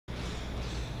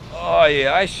Oh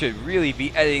yeah, I should really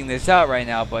be editing this out right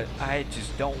now, but I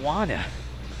just don't wanna.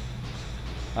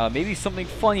 Maybe something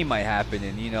funny might happen,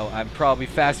 and you know, I'm probably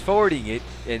fast forwarding it,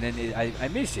 and then I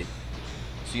miss it.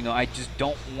 So you know, I just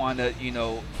don't want to, you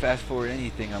know, fast forward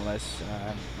anything unless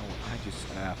I just.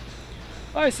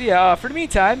 Alright, so yeah. For the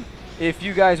meantime, if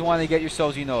you guys want to get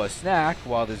yourselves, you know, a snack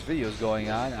while this video is going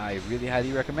on, I really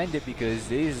highly recommend it because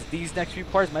these next few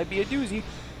parts might be a doozy.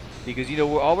 Because you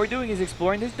know, all we're doing is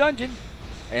exploring this dungeon,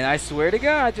 and I swear to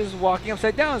God, just walking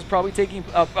upside down is probably taking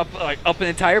up an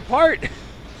entire part.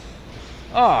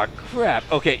 Oh crap.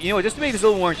 Okay, you know what? Just to make this a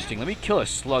little more interesting, let me kill a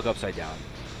slug upside down.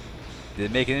 Did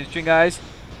it make it interesting, guys?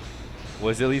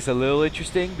 Was at least a little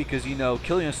interesting because you know,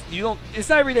 killing it's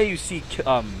not every day you see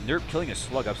Nerp killing a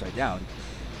slug upside down.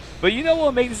 But you know what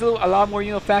will make this a lot more,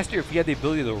 you know, faster if you have the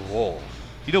ability to roll.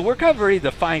 You know, we're kind of already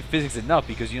defying physics enough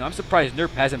because, you know, I'm surprised Nerp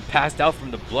hasn't passed out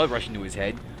from the blood rushing to his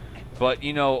head. But,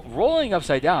 you know, rolling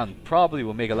upside down probably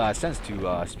will make a lot of sense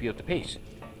to speed up the pace.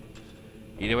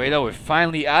 Either way, though, we're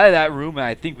finally out of that room, and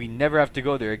I think we never have to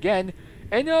go there again.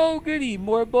 And oh, goody,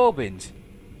 more Bulbins.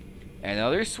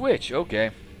 Another switch, okay.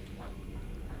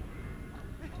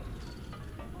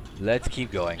 Let's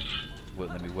keep going. Well,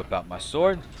 let me whip out my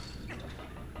sword.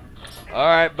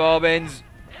 Alright, Bulbins.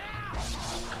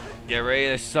 Get ready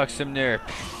to suck some nerf.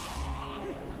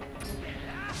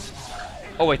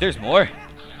 Oh, wait, there's more.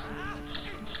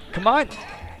 Come on.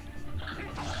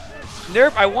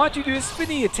 Nerf, I want you to do a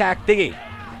spinny attack thingy.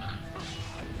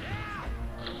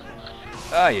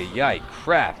 Ay,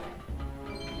 crap.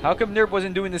 How come Nerf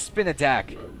wasn't doing the spin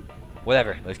attack?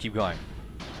 Whatever, let's keep going.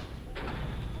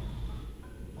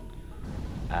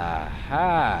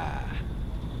 Aha.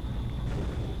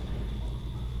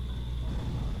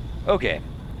 Okay.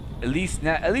 At least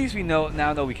we know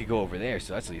now that we could go over there,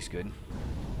 so that's at least good.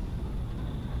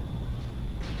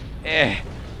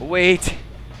 Wait.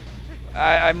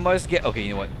 I must get. Okay,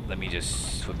 you know what? Let me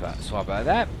just swap out of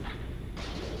that.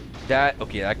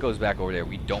 Okay, that goes back over there.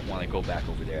 We don't want to go back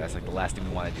over there. That's like the last thing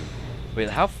we want to do. Wait,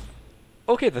 how?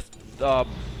 Okay,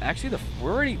 actually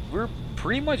we're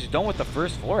pretty much done with the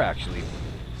first floor actually.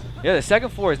 Yeah, the second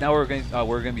floor is now we're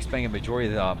gonna be spending a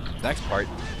majority of the next part.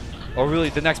 Or really,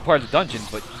 the next part of the dungeon,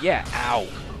 but yeah, ow.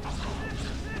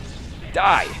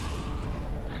 Die!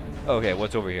 Okay,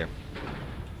 what's over here?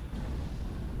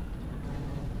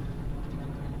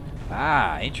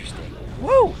 Ah, interesting.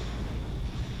 Woo!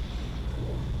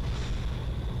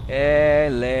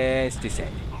 Let's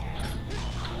descend.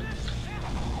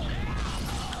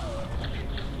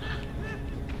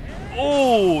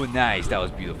 Oh, nice. That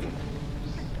was beautiful.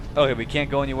 Okay, we can't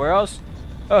go anywhere else?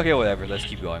 Okay, whatever. Let's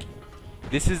keep going.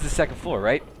 This is the second floor,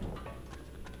 right?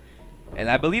 And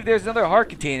I believe there's another heart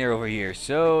container over here.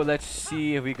 So let's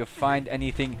see if we can find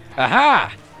anything.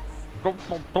 Aha!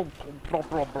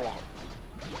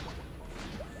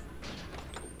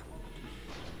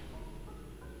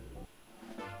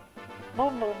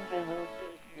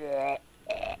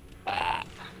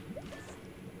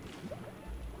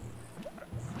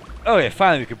 Okay,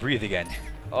 finally we can breathe again.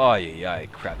 Oh yeah,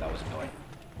 crap, that was annoying.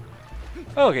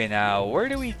 Okay, now, where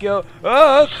do we go?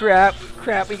 Oh, crap.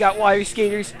 Crap, we got water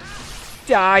skaters.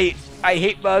 Die. I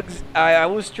hate bugs. I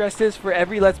will stress this for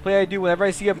every Let's Play I do. Whenever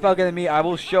I see a bug enemy, I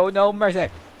will show no mercy.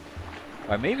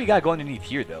 Or maybe we gotta go underneath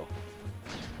here, though.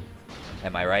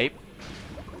 Am I right?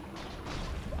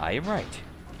 I am right.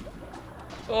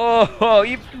 Oh,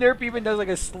 Nerp even does like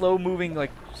a slow-moving,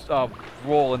 like,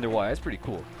 roll underwater. That's pretty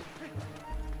cool.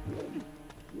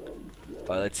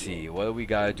 Let's see. What do we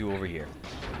gotta do over here?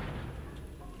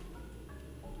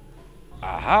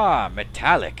 Aha,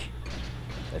 metallic.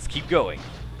 Let's keep going.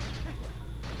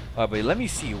 But let me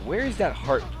see. Where is that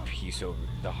heart piece over?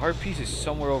 The heart piece is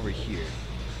somewhere over here.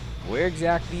 Where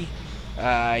exactly?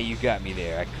 You got me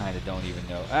there. I kind of don't even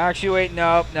know. Actually, wait.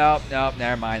 Nope.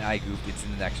 Never mind. I goofed. It's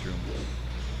in the next room.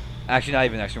 Actually, not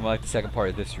even the next room. I like the second part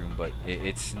of this room, but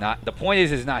it's not. The point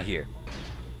is, it's not here.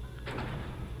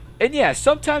 And yeah,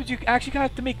 sometimes you actually kind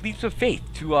of have to make leaps of faith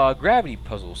to gravity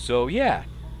puzzles. So yeah.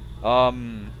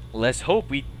 Let's hope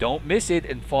we don't miss it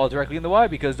and fall directly in the water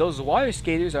because those water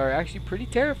skaters are actually pretty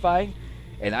terrifying.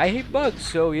 And I hate bugs,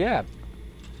 so yeah.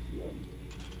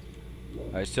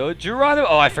 Alright, so Geronimo.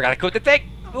 Oh, I forgot to coat the thing.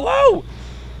 Whoa!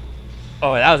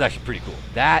 Oh, that was actually pretty cool.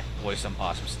 That was some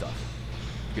awesome stuff.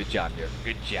 Good job there.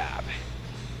 Good job.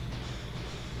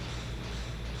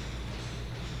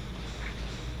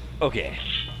 Okay.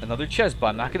 Another chest, but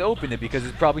I'm not going to open it because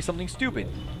it's probably something stupid.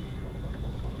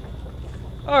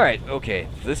 Alright, okay.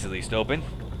 This is at least open.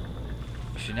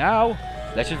 So now,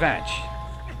 let's advance.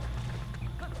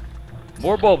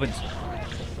 More Bulbins.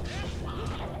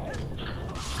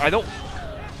 I don't...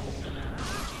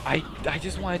 I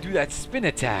just want to do that spin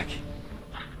attack.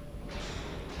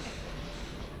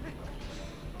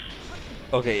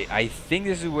 Okay, I think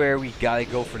this is where we gotta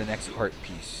go for the next heart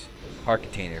piece. Heart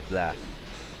container, blah.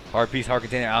 Heart piece, heart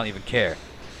container, I don't even care.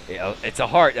 It's a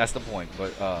heart, that's the point.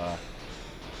 But, oh,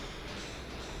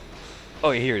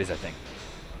 yeah, here it is, I think.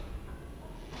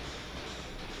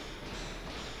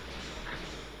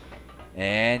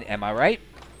 And, am I right?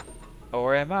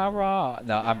 Or am I wrong?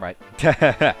 No, I'm right.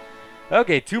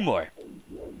 Okay, 2 more.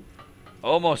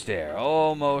 Almost there,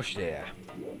 almost there.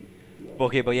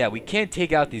 Okay, but yeah, we can't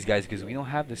take out these guys because we don't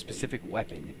have the specific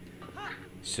weapon.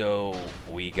 So,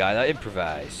 we gotta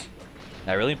improvise.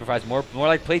 Not really improvise, more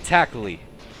like play tactically.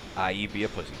 I.e. be a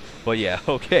pussy. But yeah,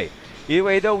 okay. Either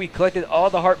way though, we collected all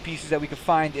the heart pieces that we could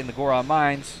find in the Goron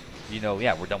mines. You know,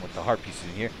 yeah, we're done with the heart pieces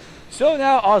in here. So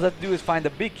now all we have to do is find the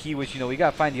big key, which, you know, we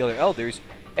gotta find the other elders.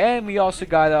 And we also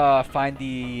gotta find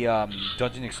the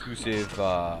dungeon exclusive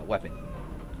weapon.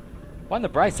 Well, on the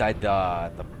bright side,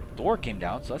 the door came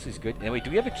down, so this is good. And wait,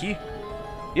 do we have a key?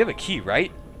 We have a key,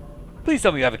 right? Please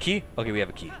tell me we have a key. Okay, we have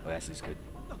a key. Oh, this is good.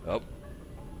 Oh.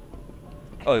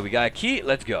 Oh, we got a key.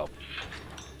 Let's go.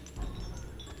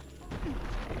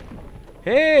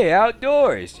 Hey,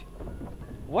 outdoors.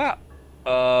 Wow.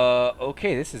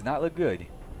 Okay, this does not look good.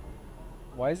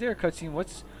 Why is there a cutscene?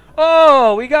 What's...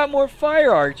 Oh, we got more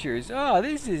fire archers. Oh,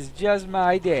 this is just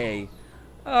my day.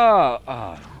 Oh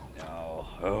no.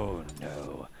 Oh,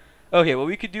 no. Okay, what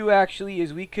we could do actually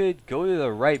is we could go to the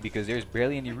right because there's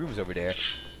barely any rooms over there.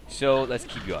 So, let's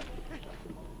keep going.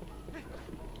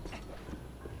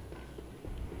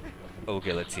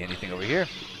 Okay, let's see anything over here.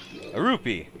 A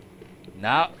rupee.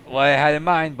 Not what I had in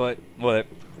mind, but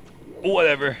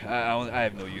whatever. I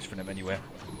have no use for them anyway.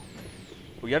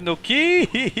 We have no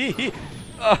key.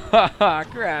 Oh,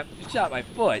 crap! He shot my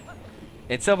foot,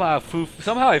 and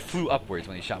somehow I flew upwards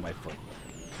when he shot my foot.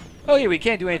 Okay, we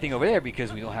can't do anything over there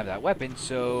because we don't have that weapon.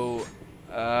 So,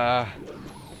 ow.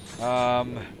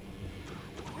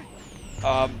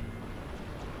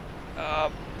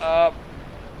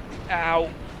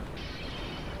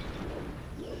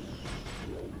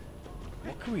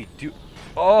 What can we do?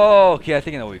 Oh, okay, I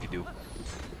think I know what we could do.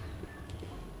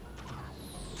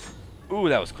 Ooh,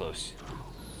 that was close.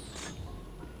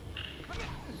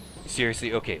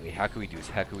 Seriously? Okay, wait, how can we do this?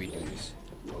 How can we do this?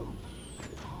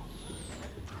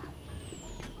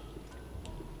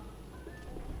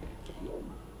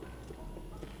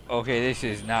 Okay, this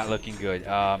is not looking good.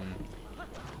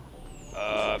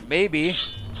 Maybe.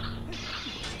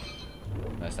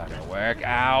 That's not gonna work.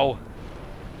 Ow!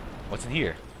 What's in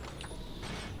here?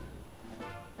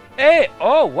 Hey!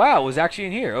 Oh, wow, it was actually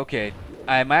in here. Okay.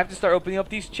 I might have to start opening up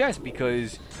these chests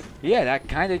because, yeah, that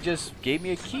kind of just gave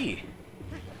me a key.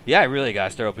 Yeah, I really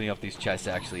gotta start opening up these chests,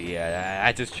 actually. Yeah,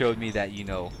 that just showed me that, you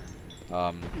know,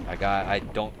 I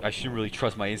shouldn't really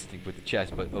trust my instinct with the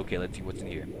chest, but okay, let's see what's in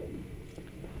here.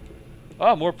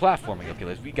 Oh, more platforming. Okay,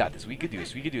 we got this. We could do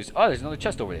this. We could do this. Oh, there's another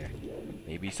chest over there.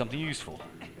 Maybe something useful.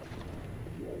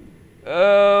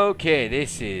 Okay,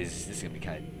 this is gonna be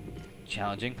kind of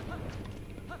challenging.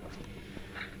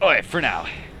 Alright, for now.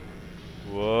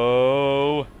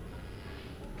 Whoa.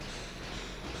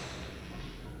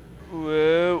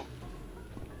 Whoa.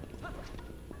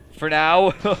 For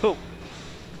now.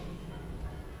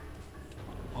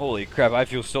 Holy crap, I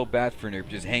feel so bad for Nerp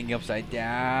just hanging upside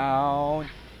down.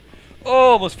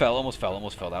 Oh, almost fell, almost fell,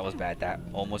 almost fell. That was bad. That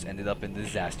almost ended up in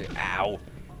disaster. Ow.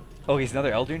 Oh, he's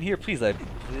another elder in here? Please let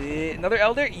another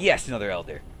elder? Yes, another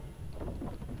elder.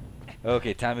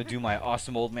 Okay, time to do my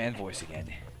awesome old man voice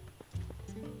again.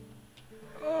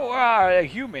 Oh,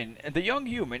 the young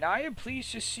human. I am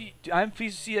pleased to see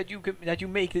that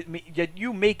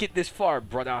you make it this far,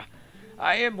 brother.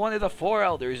 I am one of the 4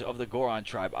 elders of the Goron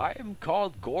tribe. I am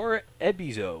called Gor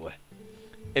Ebizo.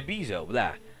 Ebizo,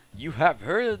 blah. You have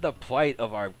heard of the plight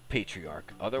of our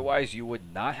patriarch. Otherwise, you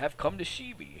would not have come to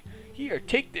Shibi. Here,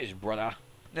 take this, brother.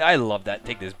 I love that.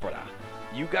 Take this, brother.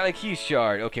 You got a key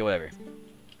shard. Okay, whatever.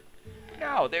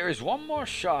 Now, there is one more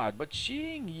shard, but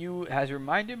seeing you has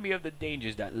reminded me of the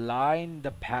dangers that line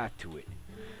the path to it.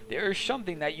 There is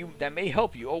something that may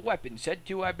help you, a weapon said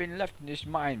to have been left in this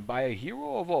mine by a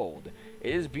hero of old.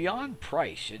 It is beyond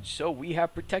price, and so we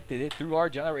have protected it through our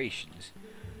generations.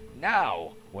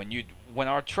 Now, when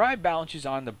our tribe balances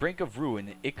on the brink of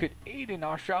ruin, it could aid in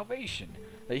our salvation.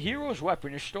 The hero's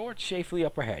weapon is stored safely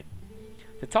up ahead.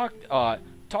 Talk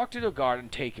to the guard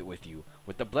and take it with you,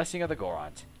 with the blessing of the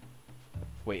Gorons.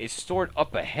 Wait, it's stored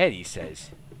up ahead, he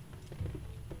says.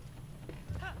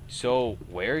 So,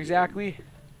 where exactly?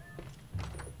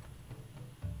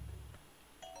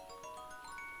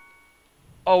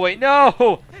 Oh, wait,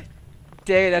 no!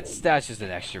 day. That's just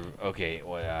an extra. Okay,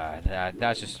 well,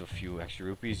 that's just a few extra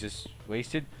rupees just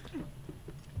wasted.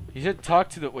 He should talk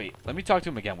to the. Wait, let me talk to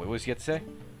him again. Wait, what does he have to say?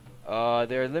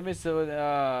 There are limits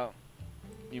to.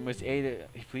 You must aid it.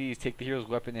 Please take the hero's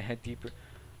weapon and head deeper.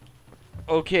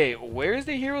 Okay, where's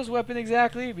the hero's weapon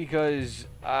exactly? Because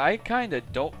I kind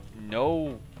of don't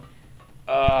know.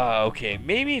 Okay,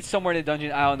 maybe it's somewhere in the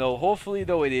dungeon. I don't know. Hopefully,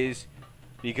 though, it is.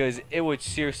 Because it would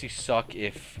seriously suck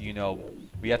if, you know,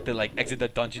 we have to, like, exit the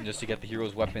dungeon just to get the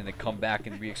hero's weapon and then come back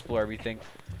and re-explore everything.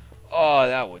 Oh,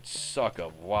 that would suck a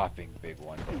whopping big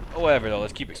one. But whatever, though.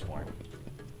 Let's keep exploring.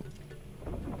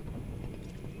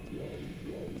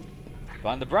 But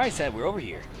on the bright side, we're over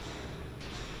here.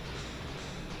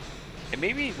 And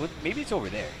maybe it's over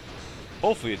there.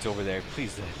 Hopefully it's over there.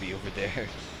 Please let it be over there.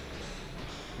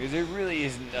 Because there really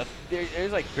isn't.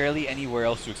 There's like barely anywhere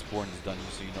else to explore in this dungeon.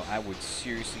 So, you know, I would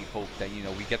seriously hope that, you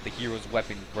know, we get the hero's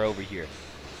weapon right over here.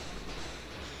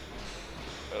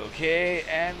 Okay,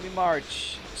 and we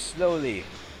march slowly.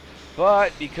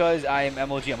 But because I am MLG,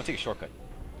 I'm going to take a shortcut.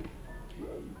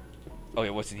 Okay,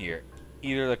 what's in here?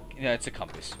 Either it's a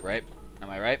compass, right? Am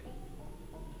I right?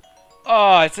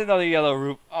 Oh, it's another yellow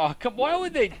root. Oh, come. Why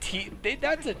would they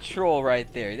that's a troll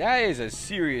right there. That is a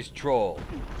serious troll.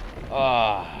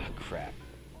 Ah, crap.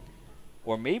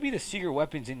 Or maybe the secret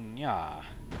weapon's in Nya.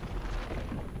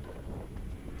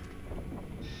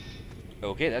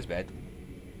 Okay, that's bad.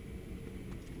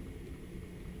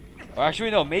 Or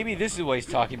actually, no. Maybe this is what he's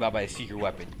talking about by the secret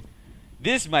weapon.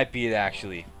 This might be it,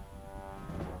 actually.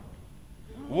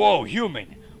 Whoa,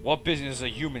 human! What business does a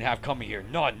human have coming here?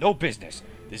 None, no business.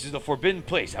 This is the forbidden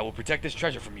place. I will protect this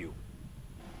treasure from you.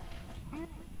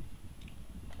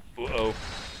 Uh-oh.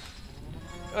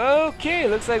 Okay,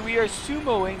 looks like we are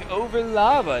sumoing over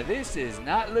lava. This does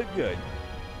not look good.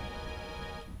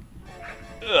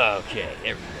 Okay,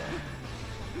 there we go.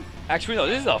 Actually, no,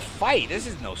 this is a fight. This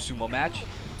is no sumo match.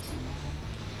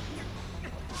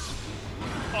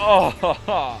 Oh,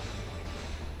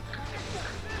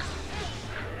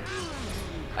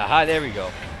 aha, there we go.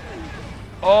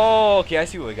 Oh, okay, I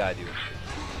see what we gotta do.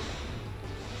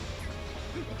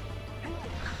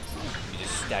 You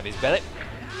just stab his belly.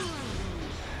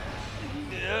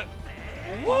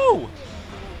 Whoa!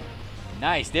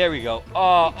 Nice, there we go.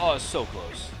 Oh, so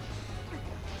close.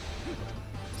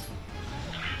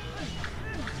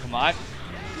 Come on.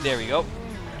 There we go.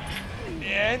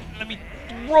 And let me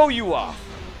throw you off.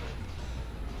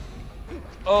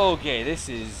 Okay,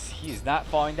 he is not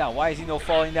falling down. Why is he no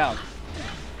falling down?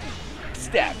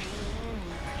 Stab.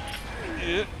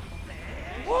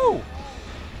 Whoa!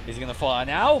 Is he gonna fall on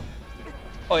now?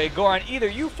 Okay, Goron, either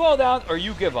you fall down or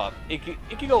you give up. It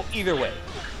could go either way.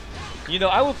 You know,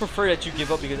 I would prefer that you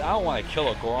give up because I don't want to kill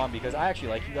a Goron because I actually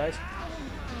like you guys.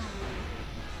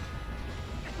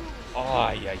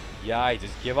 Oh, yeah,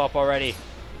 just give up already.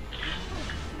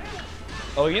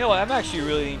 Oh, you know what? I'm actually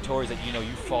really leaning towards that, you know,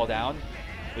 you fall down.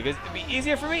 Because it'd be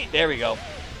easier for me. There we go.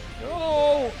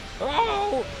 Oh!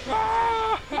 Oh!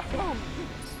 Oh!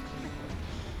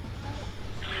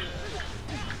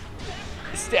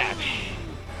 Stab.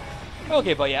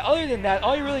 Okay, but yeah, other than that,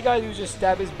 all you really gotta do is just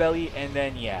stab his belly, and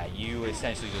then, yeah, you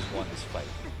essentially just won this fight.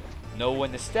 Know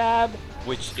when to stab,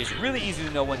 which is really easy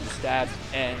to know when to stab,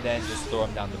 and then just throw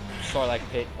him down the Starlight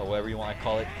Pit, or whatever you want to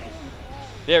call it.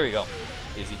 There we go.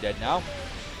 Is he dead now?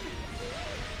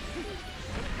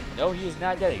 No, he is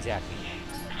not dead exactly.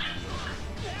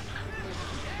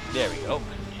 There we go.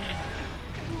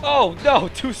 Oh, no,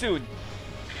 too soon.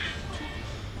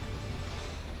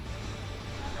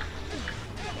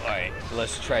 Alright,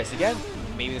 let's try this again.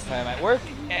 Maybe this time it might work.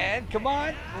 And come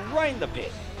on, right in the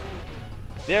pit.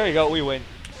 There we go, we win.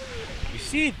 You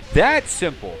see, that's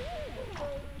simple.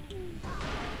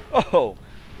 Oh,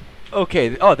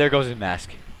 okay. Oh, there goes his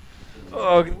mask.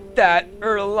 Oh, that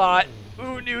hurt a lot.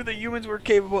 Who knew the humans were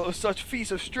capable of such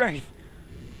feats of strength?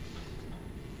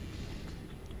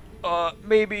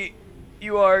 Maybe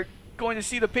you are going to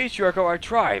see the patriarch of our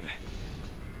tribe.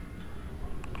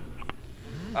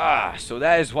 Ah, so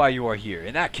that is why you are here.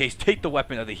 In that case, take the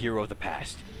weapon of the hero of the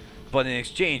past. But in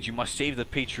exchange, you must save the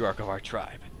patriarch of our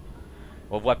tribe.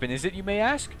 What weapon is it, you may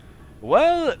ask?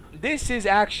 Well, this is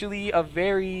actually a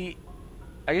very,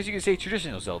 I guess you could say,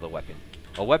 traditional Zelda weapon.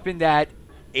 A weapon that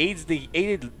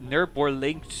aided Nerp or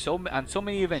Link on so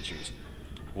many adventures.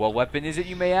 What weapon is it,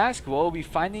 you may ask? Well, we'll be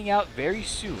finding out very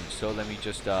soon. So let me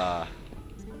just, oh,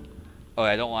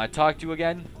 I don't want to talk to you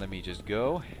again. Let me just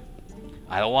go.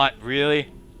 I don't want,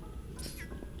 really?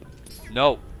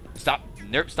 No. Stop.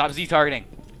 Nerp, stop Z-targeting.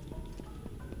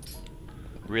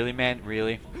 Really, man?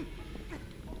 Really?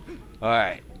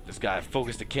 Alright. Just gotta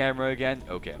focus the camera again.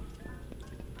 Okay.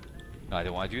 No, I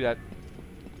didn't want to do that.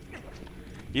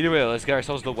 Either way, let's get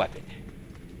ourselves the weapon.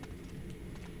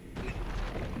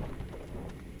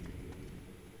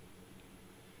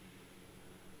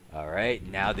 Alright,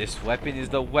 now this weapon is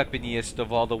the weaponiest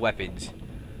of all the weapons.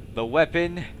 The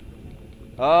weapon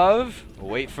of...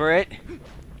 Wait for it.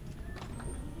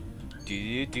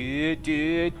 You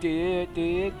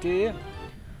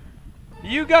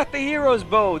got the hero's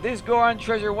bow. This Goron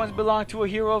treasure once belonged to a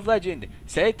hero of legend.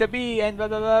 Said to be and blah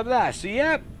blah blah blah. So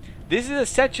yeah, this is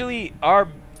essentially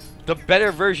the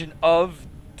better version of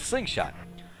Slingshot.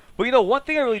 But you know, one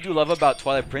thing I really do love about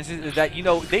Twilight Princess is that, you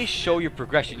know, they show your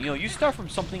progression. You know, you start from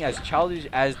something as childish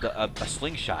as a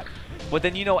slingshot, but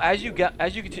then, you know, as you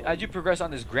progress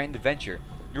on this grand adventure,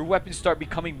 your weapons start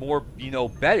becoming more, you know,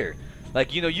 better.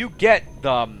 Like, you know, you get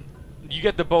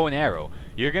the bow and arrow.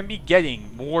 You're gonna be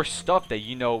getting more stuff that,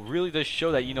 you know, really does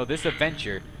show that, you know, this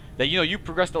adventure, that, you know, you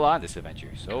progressed a lot in this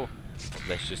adventure. So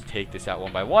let's just take this out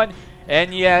one by one.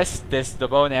 And yes, the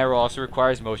bow and arrow also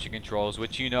requires motion controls,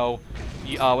 which, you know,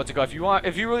 what's it called?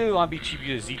 If you really want to be cheap,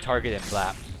 you use Z target and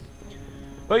flap.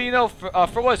 But, you know,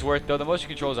 for what it's worth, though, the motion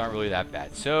controls aren't really that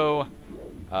bad. So,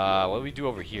 what do we do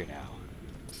over here now?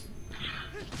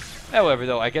 However,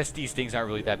 though, I guess these things aren't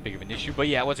really that big of an issue. But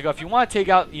yeah, what's it called? If you want to take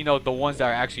out, you know, the ones that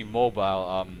are actually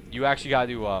mobile, you actually got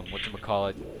to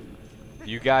whatchamacallit?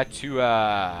 You got to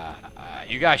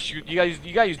you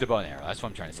gotta use the bow and arrow. That's what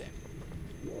I'm trying to say.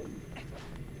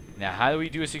 Now, how do we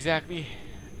do this exactly?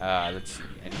 Let's see.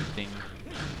 Anything?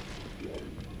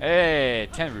 Hey,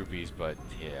 10 rupees, but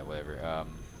yeah, whatever.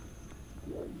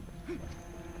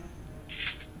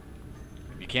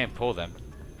 You can't pull them.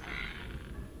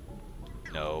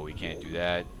 No, we can't do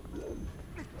that.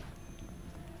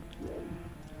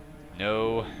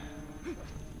 No.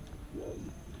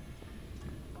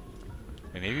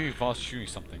 Wait, maybe we fall shooting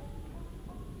something.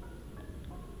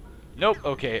 Nope.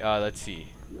 Okay, let's see.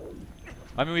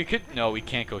 I mean, we could... No, we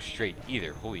can't go straight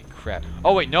either. Holy crap.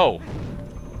 Oh, wait, no!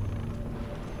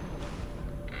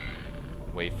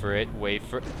 Wait for it. Wait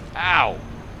for... Ow!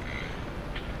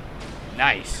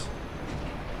 Nice.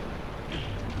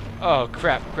 Oh,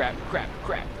 crap, crap, crap,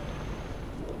 crap.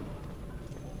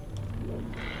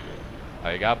 Oh,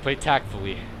 you gotta play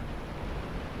tactfully.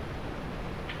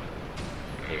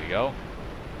 There we go.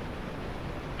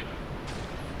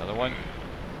 Another one.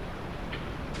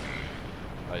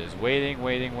 Oh, just waiting,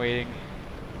 waiting, waiting.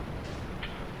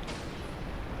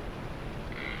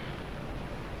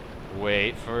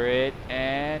 Wait for it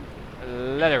and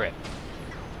let it rip.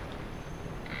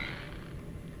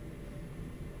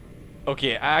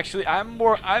 Okay, actually, I'm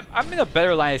in a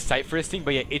better line of sight for this thing,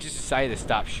 but yeah, it just decided to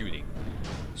stop shooting.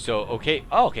 So, okay.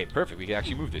 Oh, okay, perfect. We can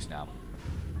actually move this now.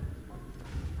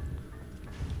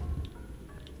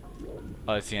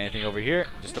 Oh, let's see anything over here.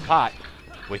 Just a pot.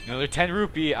 With another 10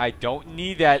 rupee. I don't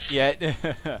need that yet.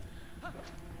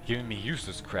 Giving me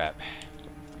useless crap.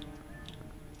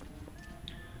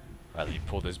 Alright, let me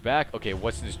pull this back. Okay,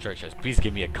 what's in this treasure chest? Please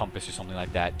give me a compass or something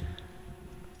like that.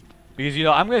 Because, you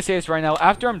know, I'm going to say this right now.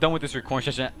 After I'm done with this recording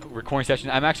session,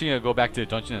 I'm actually going to go back to the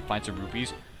dungeon and find some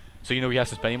rupees. So, you know, we have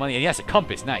some spending money. And yes, a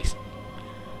compass. Nice.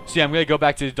 So, yeah, I'm going to go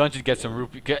back to the dungeon, get some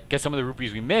of the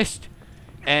rupees we missed.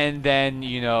 And then,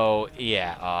 you know,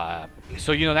 yeah.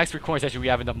 So, you know, next recording session, we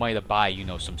have enough money to buy, you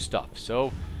know, some stuff.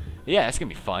 So, yeah, that's going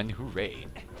to be fun. Hooray.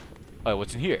 Oh,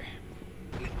 what's in here?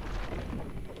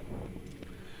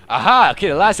 Aha! Okay,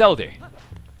 the last Elder.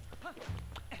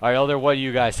 Alright, Elder, what do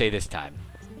you guys say this time?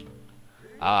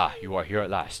 Ah, you are here at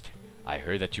last. I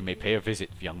heard that you may pay a visit,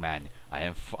 young man.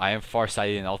 I am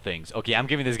farsighted in all things. Okay, I'm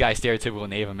giving this guy a stereotypical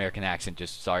Native American accent.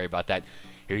 Just sorry about that.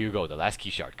 Here you go, the last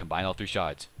key shard. Combine all 3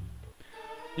 shards.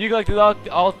 You collected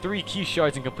all 3 key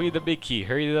shards and completed the big key.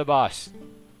 Hurry to the boss.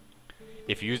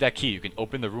 If you use that key, you can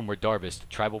open the room where Darbus, the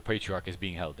tribal patriarch, is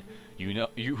being held.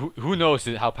 Who knows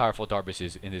how powerful Darbus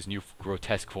is in his new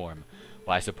grotesque form?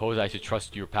 Well, I suppose I should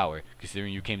trust your power,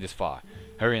 considering you came this far.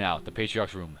 Hurry now, the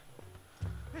patriarch's room.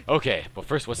 Okay, but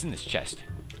first, what's in this chest?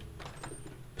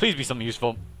 Please be something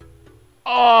useful.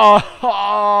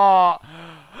 Oh!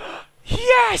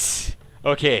 Yes!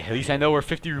 Okay, at least I know where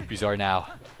 50 rupees are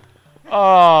now.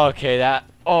 Oh, okay, that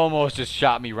almost just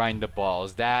shot me right in the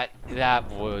balls. That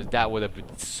would have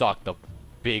sucked a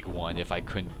big one if I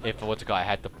couldn't, if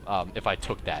I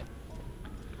took that.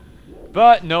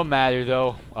 But no matter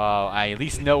though. I at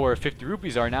least know where 50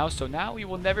 rupees are now, so now we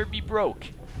will never be broke.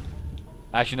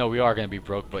 Actually, no, we are gonna be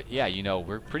broke, but yeah, you know,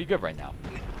 we're pretty good right now.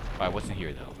 Alright, what's in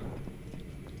here though?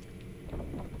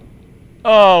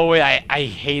 Oh wait, I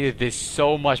hated this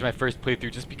so much my first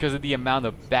playthrough just because of the amount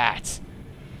of bats.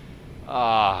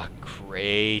 Ah,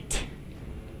 great.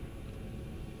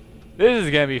 This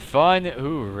is gonna be fun.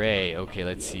 Hooray. Okay,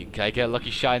 let's see. Can I get a lucky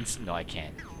shot? No, I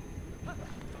can't.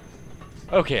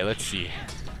 Okay, let's see.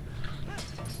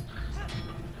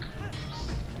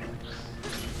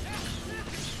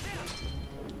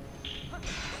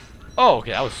 Oh,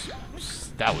 okay,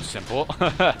 that was simple.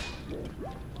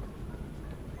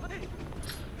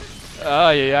 Oh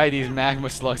yeah, these magma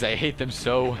slugs, I hate them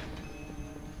so.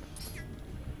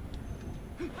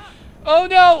 Oh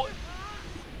no!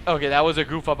 Okay, that was a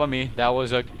goof up on me. That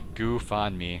was a goof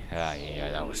on me. Ah, yeah,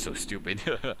 that was so stupid.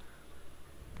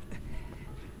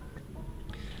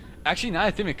 Actually, now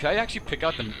I think, could I actually pick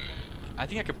out the... I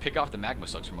think I could pick off the magma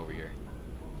slugs from over here.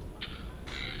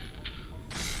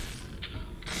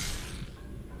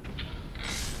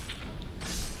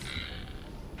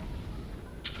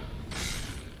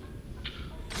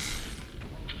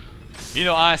 You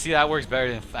know, honestly, that works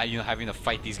better than having to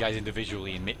fight these guys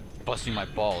individually and busting my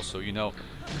balls. So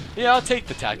yeah, I'll take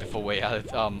the tactical way out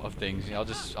of things. You know,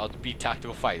 I'll be a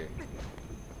tactical fighter.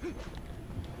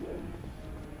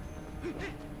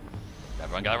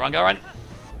 Gotta run!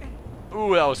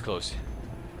 Ooh, that was close.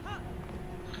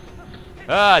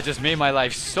 Ah, it just made my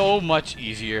life so much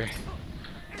easier.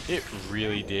 It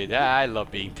really did. I love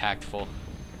being tactful.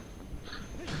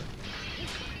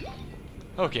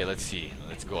 Okay, let's see.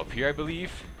 Let's go up here, I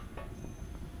believe.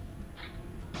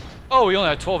 Oh, we only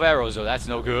have 12 arrows, though. That's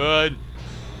no good.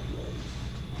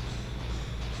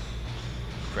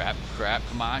 Crap.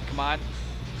 Come on.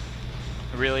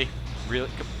 Really?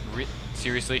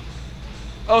 Seriously?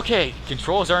 Okay,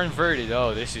 controls are inverted.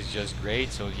 Oh, this is just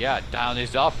great. So, yeah, down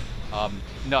is up.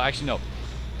 No, actually, no.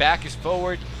 Back is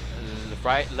forward.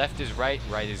 Left is right.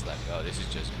 Right is left. Oh, this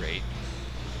is just great.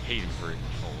 Hate inverted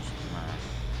controls.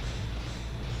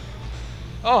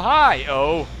 Oh, hi!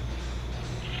 Oh!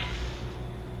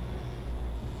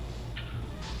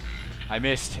 I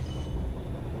missed.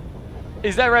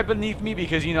 Is that right beneath me?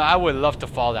 Because, you know, I would love to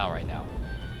fall down right now.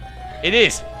 It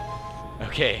is!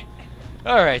 Okay.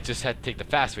 Alright, just had to take the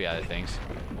fast way out of things.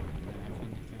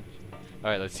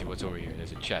 Alright, let's see what's over here.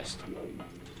 There's a chest.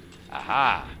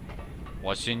 Aha!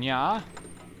 What's in ya?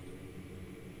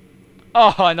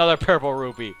 Oh, another purple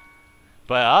rupee.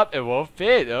 But up, it won't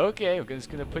fit. Okay, I'm just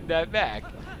gonna put that back.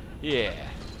 Yeah.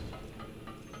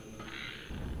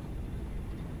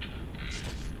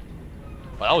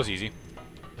 Well, that was easy.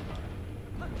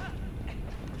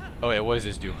 Oh wait, what does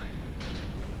this do?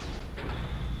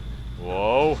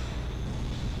 Whoa.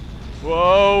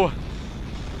 Whoa.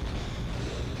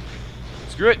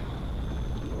 Screw it.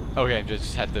 Okay,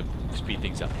 just had to speed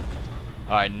things up.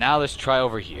 Alright, now let's try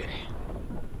over here.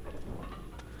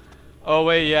 Oh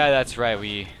wait, yeah, that's right.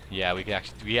 We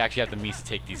actually have the means to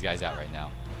take these guys out right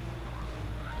now.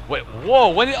 Wait, whoa!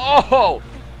 When did, oh!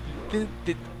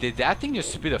 Did that thing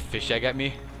just spit a fish egg at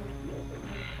me?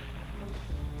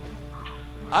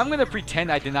 I'm gonna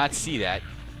pretend I did not see that.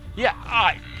 Yeah,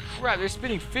 crap! They're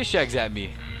spitting fish eggs at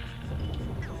me.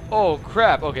 Oh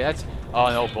crap! Okay, that's. Oh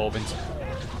no, Bulbins.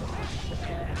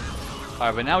 All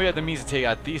right, but now we have the means to take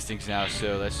out these things now.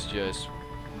 So let's just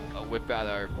whip out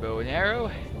our bow and arrow.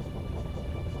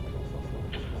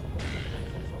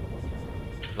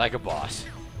 Like a boss.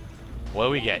 What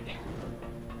do we get?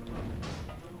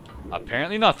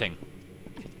 Apparently nothing.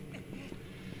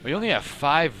 We only have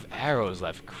 5 arrows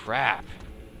left. Crap.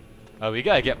 Oh, we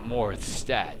gotta get more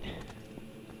stat.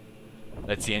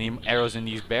 Let's see, any arrows in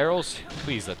these barrels?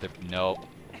 Please let them. No.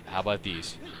 How about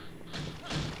these?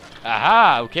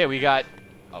 Aha! Okay, we got.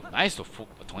 Oh, nice. A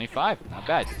 25. Not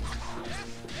bad.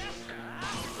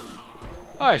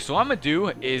 Alright, so what I'm gonna do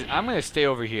is I'm gonna stay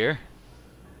over here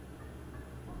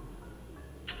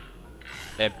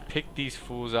and pick these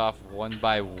fools off one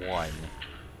by one.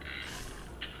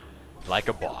 Like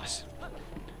a boss.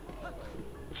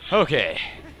 Okay.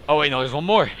 Oh wait, no, there's one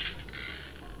more.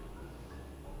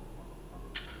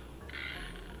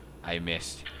 I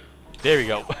missed. There we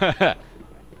go.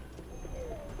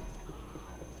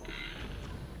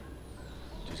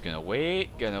 Just gonna wait.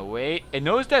 And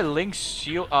notice that Link's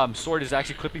shield, sword is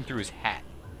actually clipping through his hat.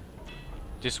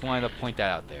 Just wanted to point that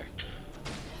out there.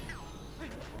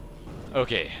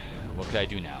 Okay, what can I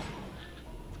do now?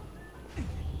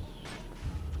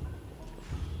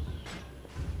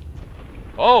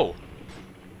 Oh!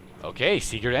 Okay,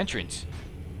 secret entrance.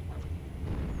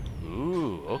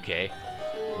 Ooh, okay.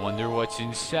 Wonder what's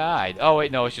inside. Oh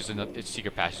wait, no, it's just it's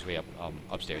secret passageway up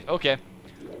upstairs. Okay.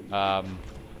 Oh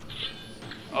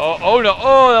no!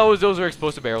 Oh, those were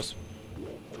explosive barrels.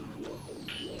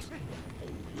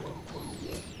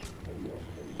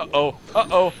 Uh-oh.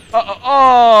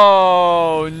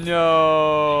 Oh,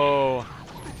 no.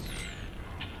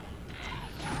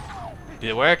 Did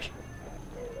it work?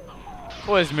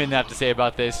 What does Min have to say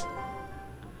about this?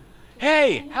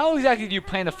 Hey, how exactly do you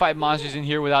plan to fight monsters in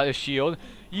here without a shield?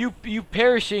 You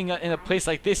perishing in a place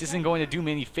like this isn't going to do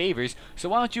me any favors, so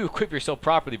why don't you equip yourself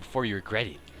properly before you regret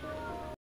it?